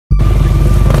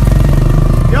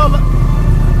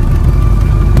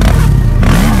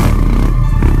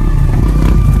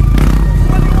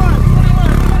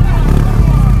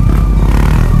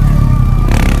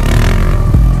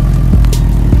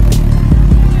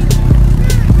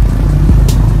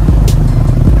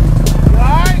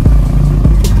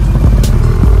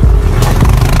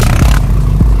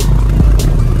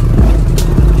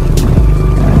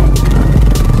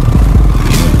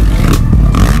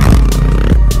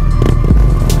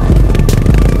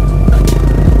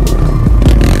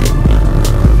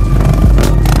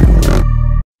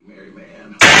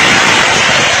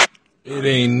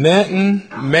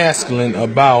masculine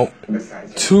about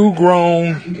two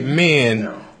grown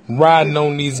men riding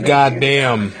on these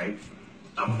goddamn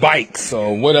bikes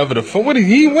or whatever the fuck. What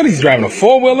he's driving, a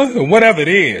four-wheeler or whatever it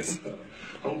is.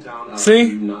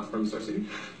 See?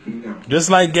 Just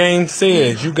like Game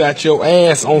says, you got your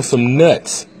ass on some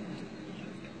nuts.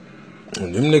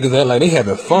 And them niggas act like they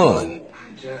having fun.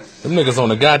 Them niggas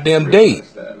on a goddamn date.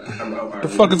 What the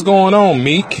fuck is going on,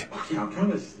 Meek?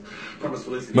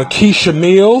 Makisha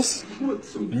Mills?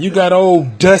 And you got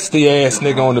old dusty ass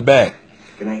nigga on the back.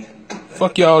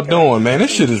 Fuck y'all doing, man?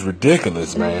 This shit is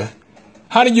ridiculous, man.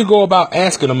 How do you go about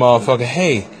asking a motherfucker,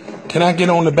 hey, can I get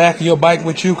on the back of your bike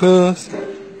with you, cuz?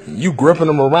 You gripping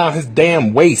him around his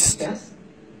damn waist.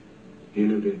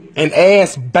 And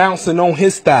ass bouncing on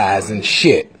his thighs and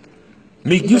shit.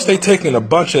 Meek, you stay taking a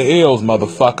bunch of L's,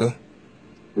 motherfucker.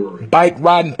 Bike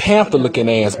riding panther looking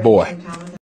ass boy.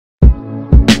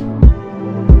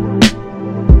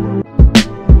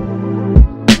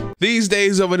 These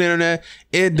days of an internet,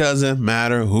 it doesn't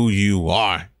matter who you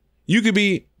are. You could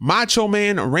be Macho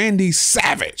Man Randy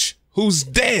Savage, who's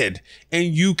dead, and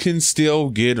you can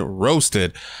still get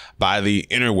roasted by the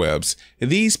interwebs.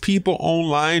 These people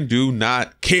online do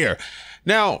not care.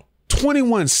 Now,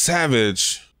 21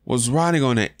 Savage was riding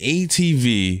on an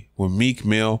ATV with Meek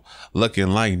Mill, looking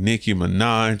like Nicki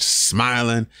Minaj,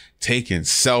 smiling, taking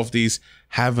selfies,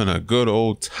 having a good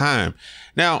old time.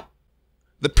 Now,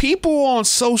 the people on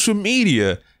social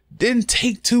media didn't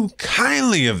take too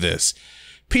kindly of this.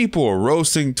 People were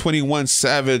roasting 21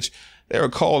 Savage. They were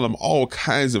calling him all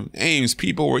kinds of names.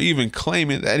 People were even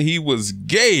claiming that he was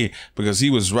gay because he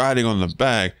was riding on the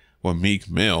back with Meek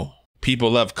Mill.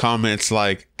 People left comments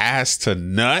like, ass to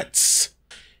nuts.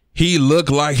 He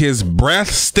looked like his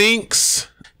breath stinks.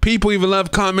 People even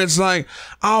left comments like,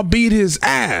 I'll beat his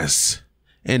ass.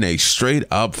 And a straight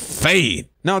up fade.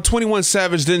 Now, 21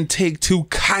 Savage didn't take too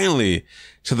kindly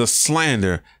to the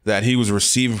slander that he was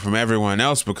receiving from everyone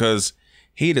else because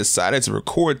he decided to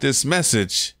record this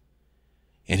message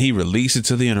and he released it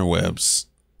to the interwebs.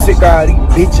 Sick of all these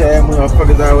bitch ass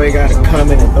motherfuckers always gotta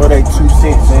come in and throw their 2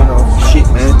 cents in on shit,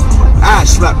 man. I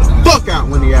slap the fuck out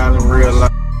one of y'all in real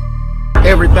life.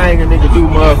 Everything a nigga do,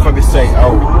 motherfuckers say,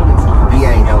 oh, he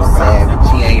ain't no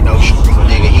savage, he ain't no street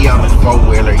nigga, he on his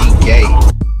 4-wheeler, he gay.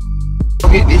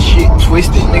 Don't get this shit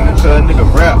twisted, nigga, cause nigga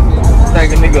rap.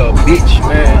 Think a nigga a bitch,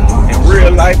 man. In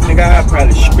real life, nigga, I'd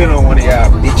probably spit on one of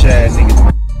y'all bitch ass niggas,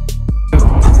 man.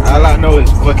 All I know is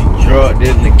fucking drug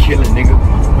dealing and killing, nigga.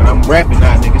 But I'm rapping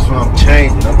now, nigga, so I'm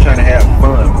changing. I'm trying to have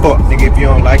fun. Fuck, nigga, if you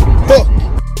don't like it, fuck.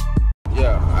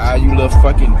 Yeah, all you little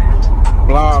fucking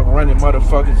blog running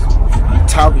motherfuckers, you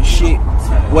talking shit.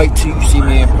 Wait till you see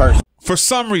me in person. For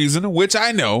some reason, which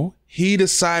I know, he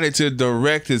decided to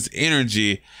direct his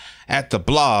energy at the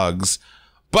blogs.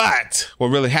 But what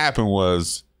really happened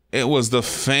was it was the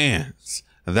fans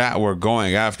that were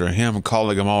going after him,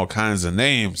 calling him all kinds of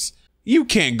names. You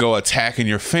can't go attacking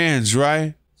your fans,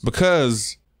 right?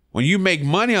 Because when you make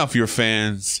money off your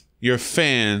fans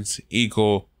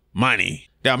equal money.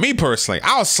 Now, me personally,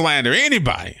 I'll slander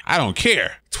anybody. I don't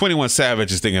care. 21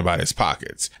 Savage is thinking about his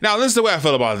pockets. Now, this is the way I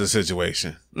feel about this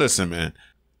situation. Listen, man.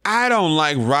 I don't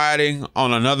like riding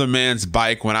on another man's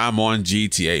bike when I'm on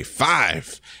GTA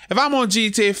 5. If I'm on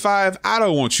GTA 5, I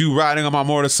don't want you riding on my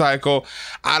motorcycle.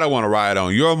 I don't want to ride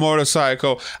on your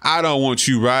motorcycle. I don't want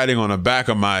you riding on the back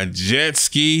of my jet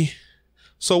ski.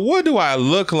 So what do I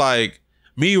look like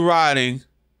me riding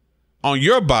on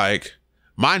your bike,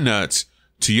 my nuts,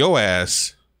 to your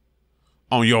ass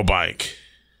on your bike?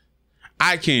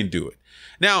 I can't do it.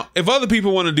 Now, if other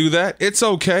people want to do that, it's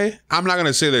okay. I'm not going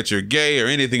to say that you're gay or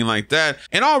anything like that.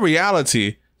 In all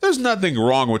reality, there's nothing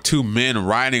wrong with two men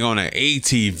riding on an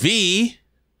ATV.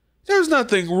 There's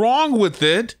nothing wrong with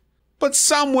it. But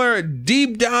somewhere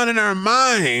deep down in our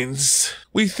minds,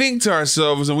 we think to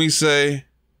ourselves and we say,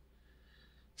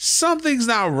 something's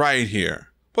not right here.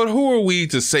 But who are we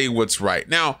to say what's right?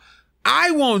 Now,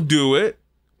 I won't do it.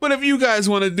 But if you guys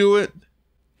want to do it,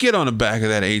 get on the back of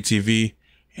that ATV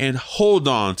and hold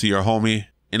on to your homie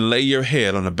and lay your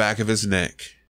head on the back of his neck.